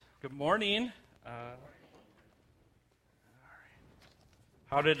Good morning.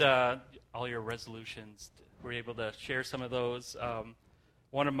 How did all your resolutions, were you able to share some of those?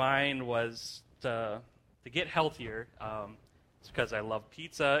 One of mine was to get healthier. It's because I love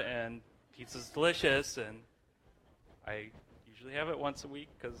pizza, and pizza's delicious, and I usually have it once a week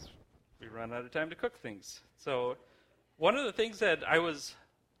because we run out of time to cook things. So one of the things that I was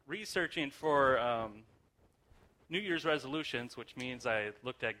researching for New Year's resolutions, which means I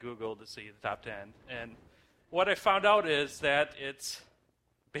looked at Google to see the top 10. And what I found out is that it's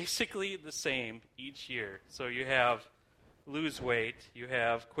basically the same each year. So you have lose weight, you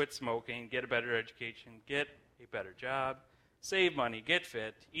have quit smoking, get a better education, get a better job, save money, get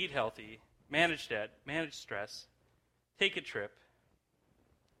fit, eat healthy, manage debt, manage stress, take a trip.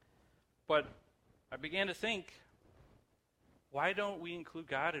 But I began to think, why don't we include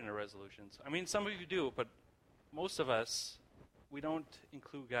God in our resolutions? I mean, some of you do, but most of us, we don't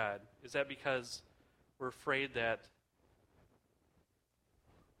include God. Is that because we're afraid that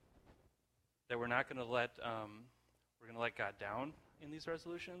we're not going to let God down in these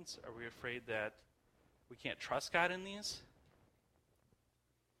resolutions? Are we afraid that we can't trust God in these?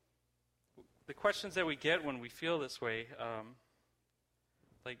 The questions that we get when we feel this way,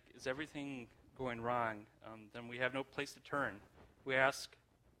 like, is everything going wrong? Then we have no place to turn. We ask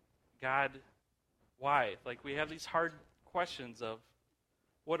God, why? Like, we have these hard questions of,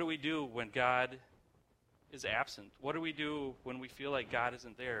 what do we do when God is absent? What do we do when we feel like God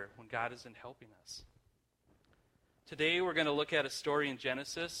isn't there, when God isn't helping us? Today we're going to look at a story in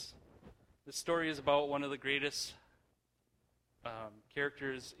Genesis. This story is about one of the greatest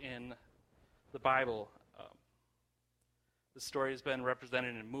characters in the Bible. The story has been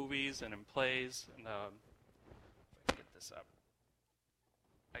represented in movies and in plays. And if I can get this up.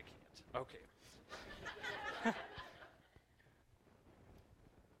 I can't. Okay.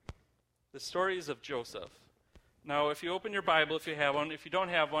 The stories of Joseph. Now, if you open your Bible, if you have one, if you don't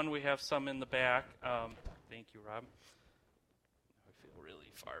have one, we have some in the back. Thank you, Rob. I feel really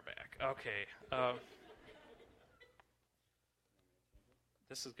far back. Okay.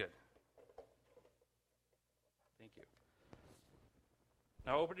 This is good. Thank you.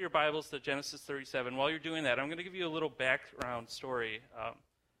 Now, open your Bibles to Genesis 37. While you're doing that, I'm going to give you a little background story.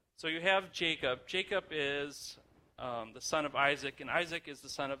 So you have Jacob. Jacob is the son of Isaac, and Isaac is the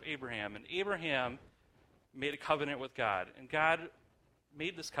son of Abraham. And Abraham made a covenant with God, and God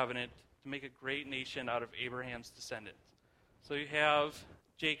made this covenant to make a great nation out of Abraham's descendants. So you have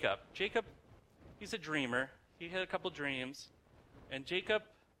Jacob. Jacob, he's a dreamer. He had a couple dreams, and Jacob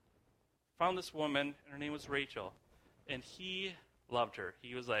found this woman, and her name was Rachel, and he loved her.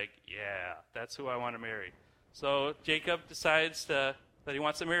 He was like, yeah, that's who I want to marry. So Jacob decides that he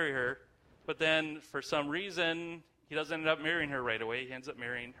wants to marry her, but then for some reason, he doesn't end up marrying her right away. He ends up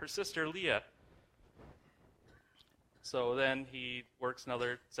marrying her sister, Leah. So then he works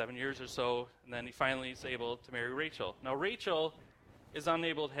another 7 years or so, and then he finally is able to marry Rachel. Now, Rachel is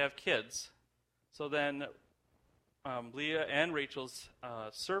unable to have kids. So then Leah and Rachel's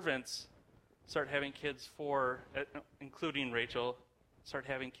servants start having kids including Rachel, start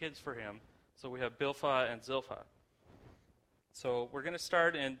having kids for him. So we have Bilhah and Zilpah. So we're going to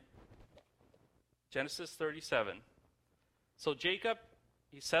start in Genesis 37. So Jacob,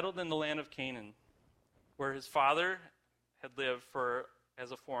 he settled in the land of Canaan, where his father had lived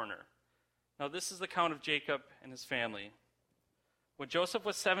as a foreigner. Now this is the account of Jacob and his family. When Joseph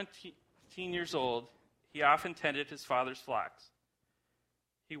was 17 years old, he often tended his father's flocks.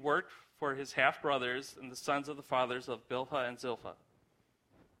 He worked for his half-brothers and the sons of the fathers of Bilhah and Zilpah.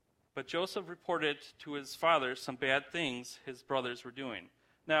 But Joseph reported to his father some bad things his brothers were doing.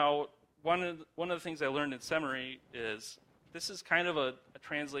 Now, one of the things I learned in seminary is this is kind of a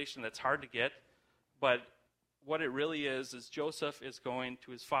translation that's hard to get, but what it really is Joseph is going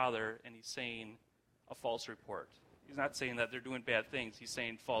to his father and he's saying a false report. He's not saying that they're doing bad things. He's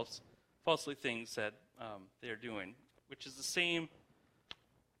saying falsely things that they're doing, which is the same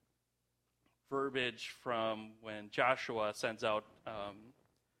verbiage from when Joshua sends out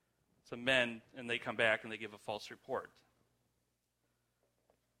some men and they come back and they give a false report.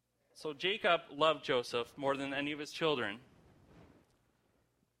 So Jacob loved Joseph more than any of his children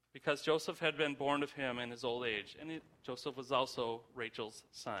because Joseph had been born of him in his old age, and Joseph was also Rachel's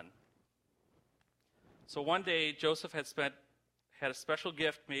son. So one day, Joseph had a special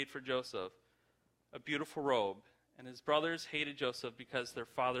gift made for Joseph, a beautiful robe, and his brothers hated Joseph because their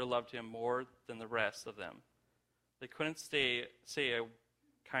father loved him more than the rest of them. They couldn't say a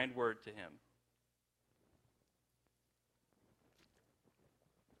kind word to him.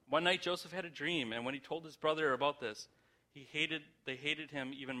 One night Joseph had a dream, and when he told his brother about this, They hated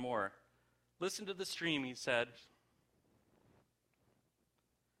him even more. "Listen to the stream," he said.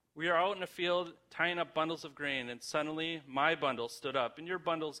 "We are out in a field tying up bundles of grain, and suddenly my bundle stood up, and your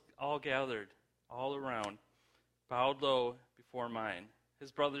bundles all gathered, all around, bowed low before mine."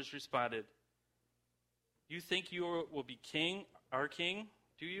 His brothers responded, "You think you will be our king,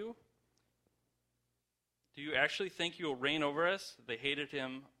 do you? Do you actually think you will reign over us?" They hated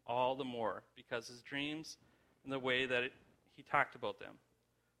him all the more because his dreams and the way that he talked about them.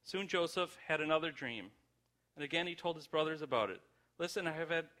 Soon Joseph had another dream, and again he told his brothers about it. "Listen, I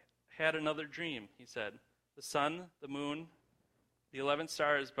have had another dream," he said. "The sun, the moon, the 11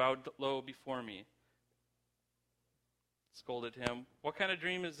 stars bowed low before me." Scolded him. "What kind of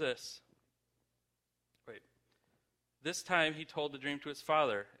dream is this?" Wait. This time he told the dream to his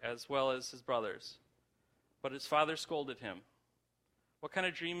father as well as his brothers. But his father scolded him. "What kind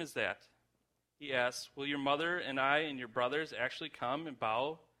of dream is that?" he asked. "Will your mother and I and your brothers actually come and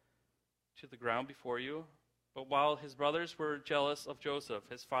bow to the ground before you?" But while his brothers were jealous of Joseph,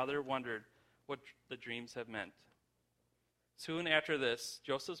 his father wondered what the dreams had meant. Soon after this,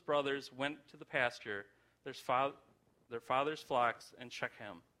 Joseph's brothers went to the pasture, their father's flocks in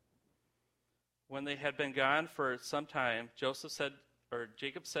Shechem. When they had been gone for some time,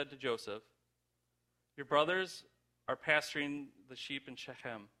 Jacob said to Joseph, "Your brothers are pasturing the sheep in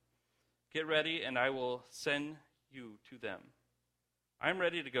Shechem. Get ready, and I will send you to them." "I'm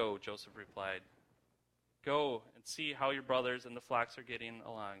ready to go," Joseph replied. "Go and see how your brothers and the flocks are getting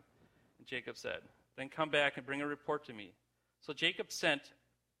along." And Jacob said, "Then come back and bring a report to me." So Jacob sent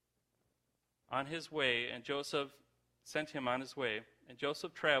on his way, and Joseph sent him on his way. And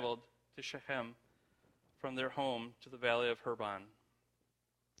Joseph traveled to Shechem from their home to the valley of Hebron.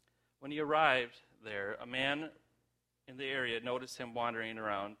 When he arrived there, a man in the area noticed him wandering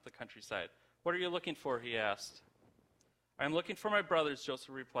around the countryside. "What are you looking for?" he asked. "I'm looking for my brothers," Joseph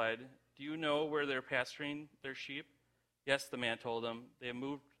replied. "Do you know where they're pasturing their sheep?" "Yes," the man told him. "They have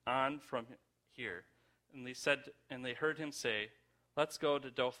moved on from here." And they heard him say, "Let's go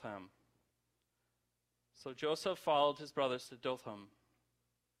to Dothan." So Joseph followed his brothers to Dothan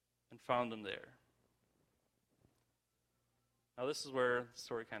and found them there. Now this is where the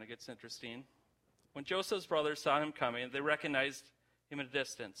story kind of gets interesting. When Joseph's brothers saw him coming, they recognized him at a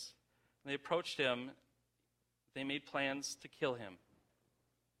distance. When they approached him, they made plans to kill him.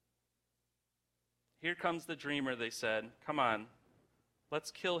 "Here comes the dreamer," they said. "Come on,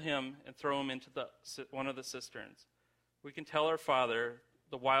 let's kill him and throw him into one of the cisterns. We can tell our father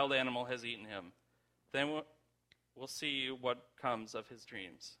the wild animal has eaten him. Then we'll see what comes of his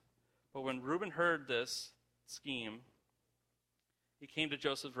dreams." But when Reuben heard this scheme, he came to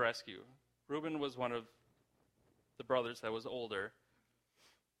Joseph's rescue. Reuben was one of the brothers that was older.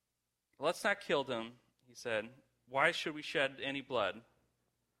 "Let's not kill him," he said. "Why should we shed any blood?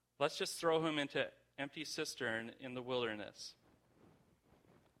 Let's just throw him into empty cistern in the wilderness.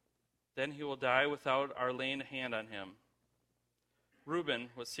 Then he will die without our laying a hand on him."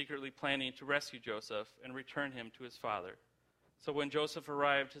 Reuben was secretly planning to rescue Joseph and return him to his father. So when Joseph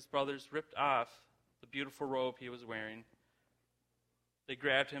arrived, his brothers ripped off the beautiful robe he was wearing. They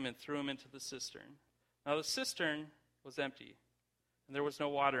grabbed him and threw him into the cistern. Now the cistern was empty, and there was no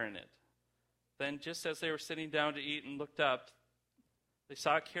water in it. Then, just as they were sitting down to eat and looked up, they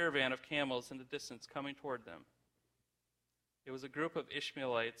saw a caravan of camels in the distance coming toward them. It was a group of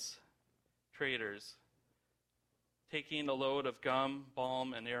Ishmaelites, traders, taking a load of gum,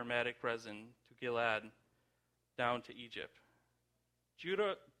 balm, and aromatic resin to Gilead down to Egypt.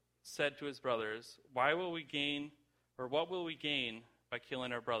 Judah said to his brothers, what will we gain by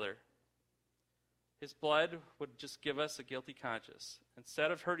killing our brother? His blood would just give us a guilty conscience.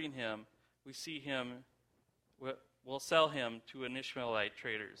 Instead of hurting him, we'll sell him to an Ishmaelite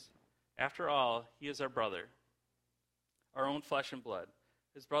traders. After all, he is our brother, our own flesh and blood.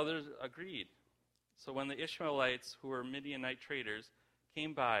 His brothers agreed. So when the Ishmaelites, who were Midianite traders,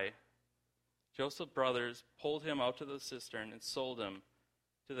 came by, Joseph's brothers pulled him out to the cistern and sold him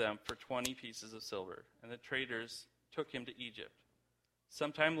to them for 20 pieces of silver. And the traders took him to Egypt.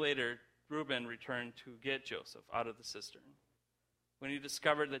 Sometime later, Reuben returned to get Joseph out of the cistern. When he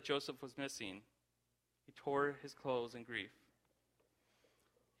discovered that Joseph was missing, he tore his clothes in grief.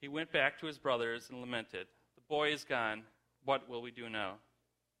 He went back to his brothers and lamented, "The boy is gone. What will we do now?"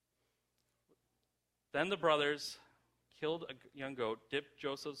 Then the brothers killed a young goat, dipped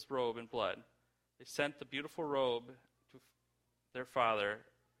Joseph's robe in blood. They sent the beautiful robe to their father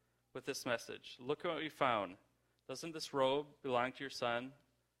with this message, "Look what we found. Doesn't this robe belong to your son?"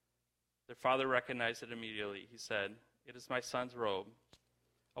 Their father recognized it immediately. He said, "It is my son's robe.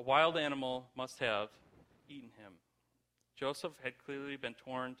 A wild animal must have eaten him." Joseph had clearly been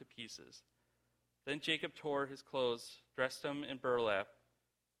torn to pieces. Then Jacob tore his clothes, dressed him in burlap,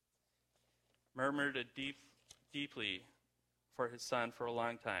 murmured deeply for his son for a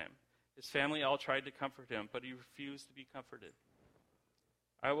long time. His family all tried to comfort him, but he refused to be comforted.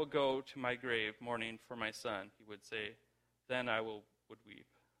 I will go to my grave mourning for my son, he would say. Then I would weep.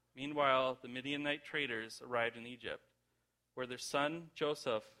 Meanwhile, the Midianite traders arrived in Egypt, where they sold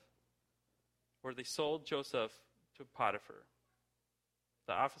Joseph to Potiphar,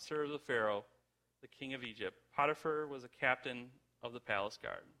 the officer of the Pharaoh, the king of Egypt. Potiphar was a captain of the palace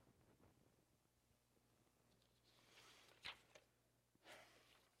guard.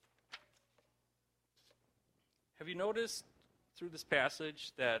 Have you noticed through this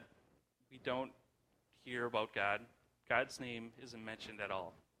passage that we don't hear about God? God's name isn't mentioned at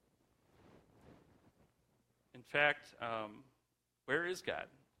all. In fact, where is God?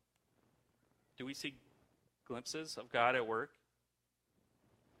 Do we see glimpses of God at work?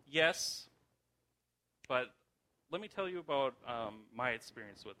 Yes, but let me tell you about my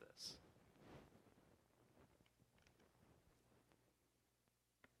experience with this.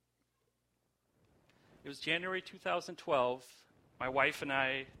 It was January 2012. My wife and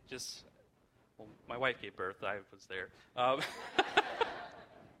I my wife gave birth. I was there.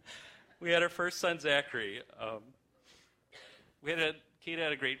 We had our first son, Zachary. Kate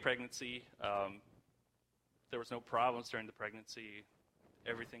had a great pregnancy. There was no problems during the pregnancy.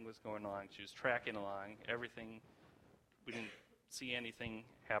 Everything was going along. She was tracking along. Everything. We didn't see anything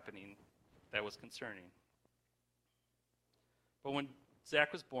happening that was concerning. But when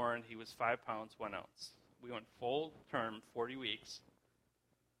Zach was born, he was 5 pounds, 1 ounce. We went full term, 40 weeks.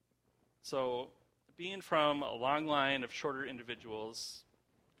 So being from a long line of shorter individuals,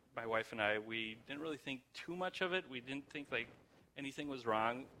 my wife and I, we didn't really think too much of it. We didn't think like anything was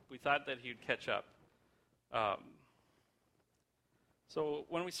wrong. We thought that he would catch up. So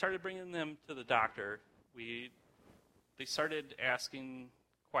when we started bringing them to the doctor, they started asking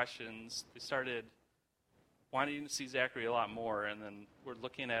questions. They started wanting to see Zachary a lot more, and then we're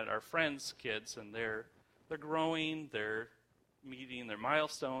looking at our friends' kids, and they're growing, they're meeting their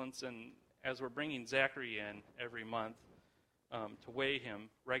milestones, and as we're bringing Zachary in every month to weigh him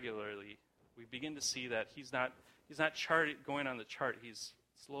regularly, we begin to see that he's not going on the chart. He's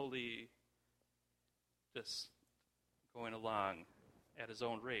slowly just going along at his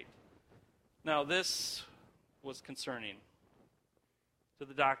own rate. Now, this was concerning to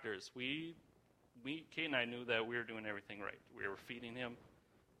the doctors. Kate and I knew that we were doing everything right. We were feeding him.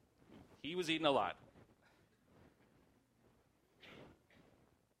 He was eating a lot.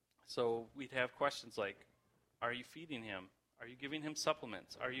 So we'd have questions like, are you feeding him? Are you giving him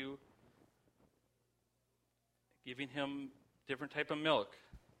supplements? Are you giving him different type of milk?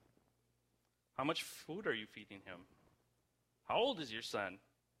 How much food are you feeding him? How old is your son?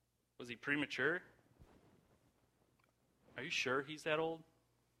 Was he premature? Are you sure he's that old?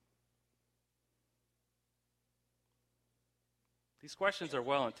 These questions are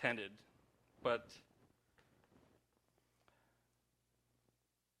well intended, but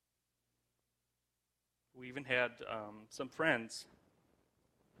we even had some friends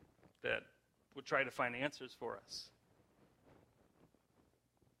that would try to find answers for us.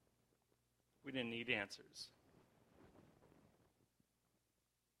 We didn't need answers.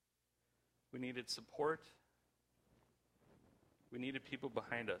 We needed support. We needed people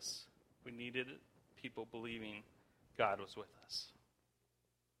behind us. We needed people believing God was with us.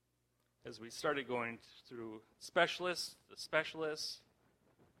 As we started going through the specialists,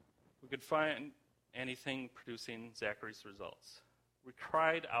 we could find anything producing Zachary's results. We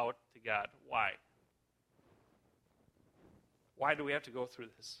cried out to God, why? Why do we have to go through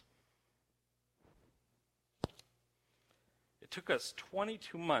this? It took us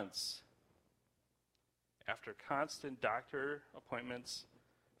 22 months after constant doctor appointments,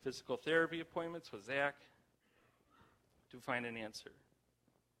 physical therapy appointments with Zach, to find an answer.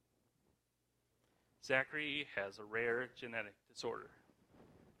 Zachary has a rare genetic disorder.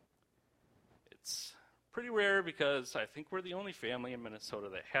 It's pretty rare because I think we're the only family in Minnesota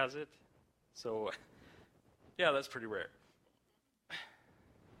that has it. So, yeah, that's pretty rare.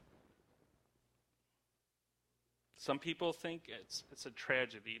 Some people think it's a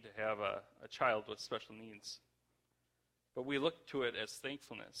tragedy to have a child with special needs. But we look to it as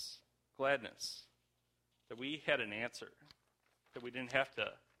thankfulness, gladness, that we had an answer, that we didn't have to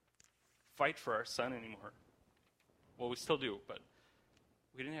fight for our son anymore. Well, we still do, but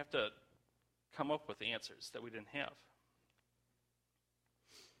we didn't have to come up with answers that we didn't have.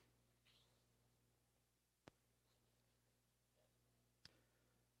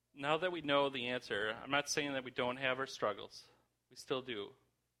 now that we know the answer, I'm not saying that we don't have our struggles. We still do.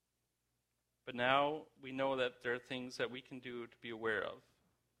 But now we know that there are things that we can do to be aware of.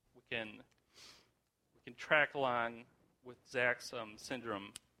 We can track along with Zach's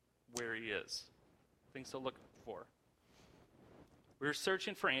syndrome where he is. Things to look for. We were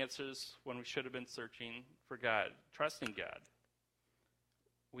searching for answers when we should have been searching for God, trusting God.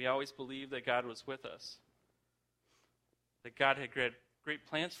 We always believed that God was with us, that God had great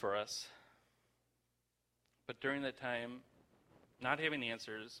plans for us. But during that time, not having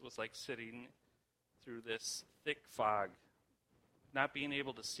answers was like sitting through this thick fog, not being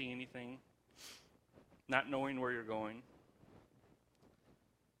able to see anything, not knowing where you're going.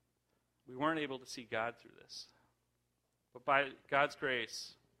 We weren't able to see God through this. But by God's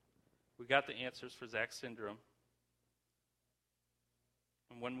grace, we got the answers for Zach's syndrome.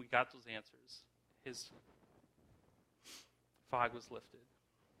 And when we got those answers, his fog was lifted.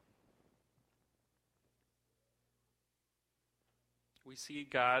 We see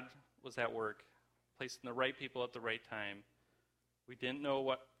God was at work, placing the right people at the right time. We didn't know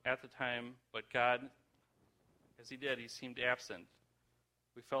what at the time, but God, as he did, he seemed absent.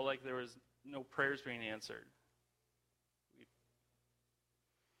 We felt like there was no prayers being answered.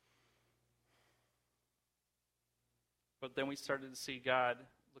 But then we started to see God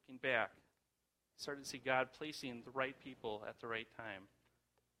looking back. We started to see God placing the right people at the right time.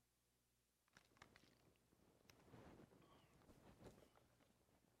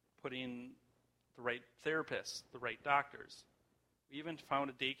 Putting the right therapists, the right doctors. We even found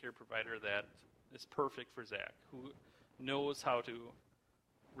a daycare provider that is perfect for Zach, who knows how to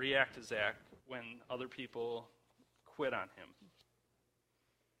react to Zach when other people quit on him.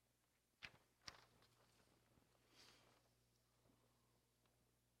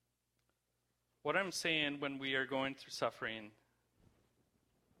 What I'm saying when we are going through suffering,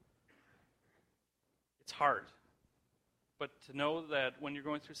 it's hard. But to know that when you're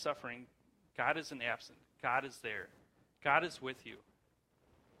going through suffering, God isn't absent. God is there. God is with you.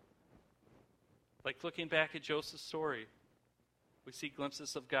 Like looking back at Joseph's story, we see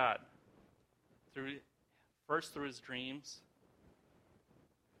glimpses of God. First through his dreams,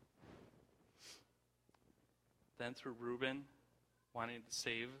 then through Reuben wanting to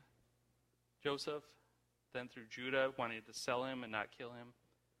save Joseph, then through Judah wanting to sell him and not kill him.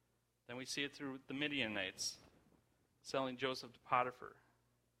 Then we see it through the Midianites selling Joseph to Potiphar.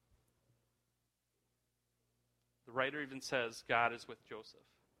 The writer even says God is with Joseph.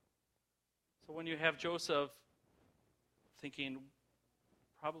 So when you have Joseph thinking,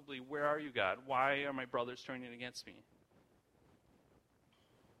 probably, where are you, God? Why are my brothers turning against me?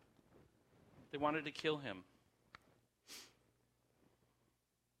 They wanted to kill him.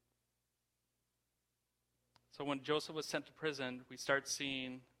 So when Joseph was sent to prison, we start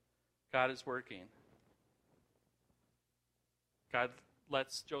seeing God is working. God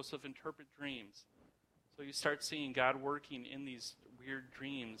lets Joseph interpret dreams. So you start seeing God working in these weird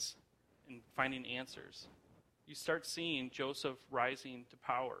dreams and finding answers. You start seeing Joseph rising to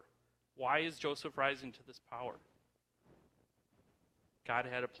power. Why is Joseph rising to this power? God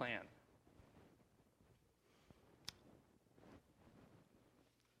had a plan.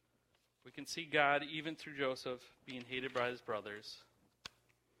 We can see God, even through Joseph, being hated by his brothers.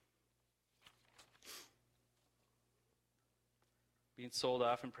 Being sold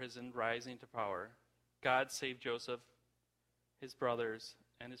off in prison, rising to power. God saved Joseph, his brothers,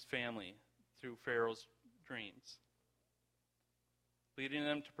 and his family through Pharaoh's dreams, leading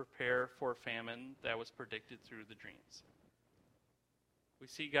them to prepare for a famine that was predicted through the dreams. We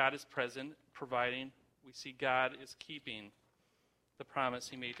see God is present, providing. We see God is keeping the promise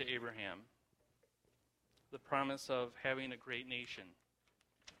he made to Abraham, the promise of having a great nation.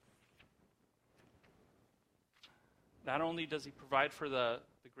 Not only does he provide for the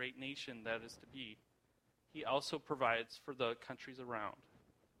great nation that is to be, he also provides for the countries around.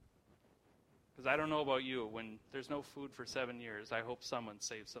 Because I don't know about you, when there's no food for 7 years, I hope someone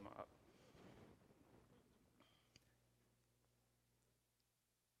saves them up.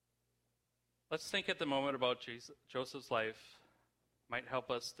 Let's think at the moment about Joseph's life. Might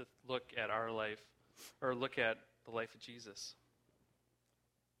help us to look at our life, or look at the life of Jesus.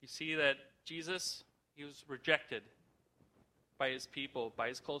 You see that Jesus, he was rejected by his people, by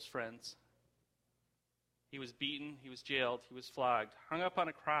his close friends. He was beaten, he was jailed, he was flogged, hung up on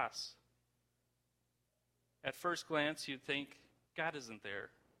a cross. At first glance, you'd think, God isn't there.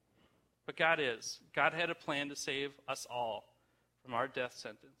 But God is. God had a plan to save us all from our death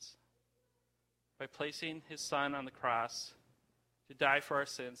sentence. By placing his Son on the cross to die for our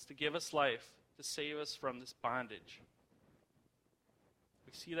sins, to give us life, to save us from this bondage.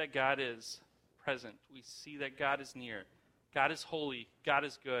 we see that God is present. We see that God is near. God is holy. God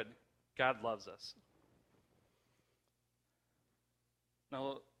is good. God loves us.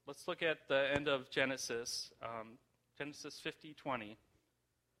 Now, let's look at the end of Genesis, Genesis 50:20.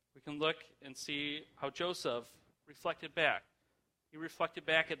 We can look and see how Joseph reflected back. He reflected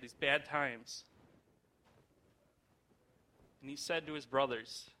back at these bad times. And he said to his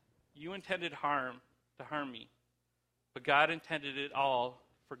brothers, "You intended harm to harm me, but God intended it all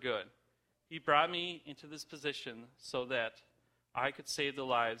for good. He brought me into this position so that I could save the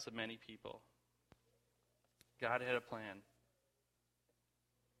lives of many people." God had a plan.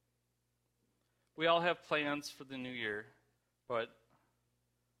 We all have plans for the new year, but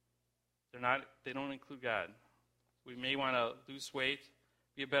they don't include God. We may want to lose weight,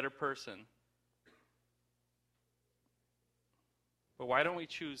 be a better person. But why don't we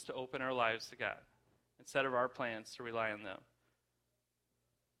choose to open our lives to God instead of our plans to rely on them?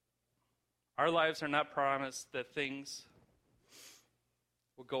 Our lives are not promised that things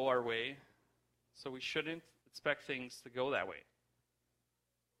will go our way, so we shouldn't expect things to go that way.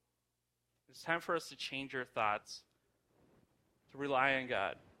 It's time for us to change our thoughts, to rely on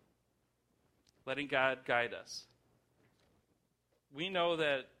God, letting God guide us. We know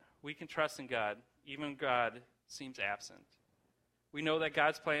that we can trust in God, even when God seems absent. We know that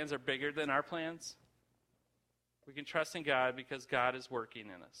God's plans are bigger than our plans. We can trust in God because God is working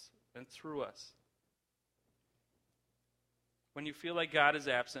in us and through us. When you feel like God is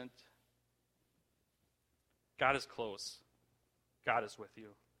absent, God is close. God is with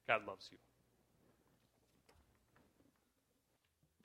you. God loves you.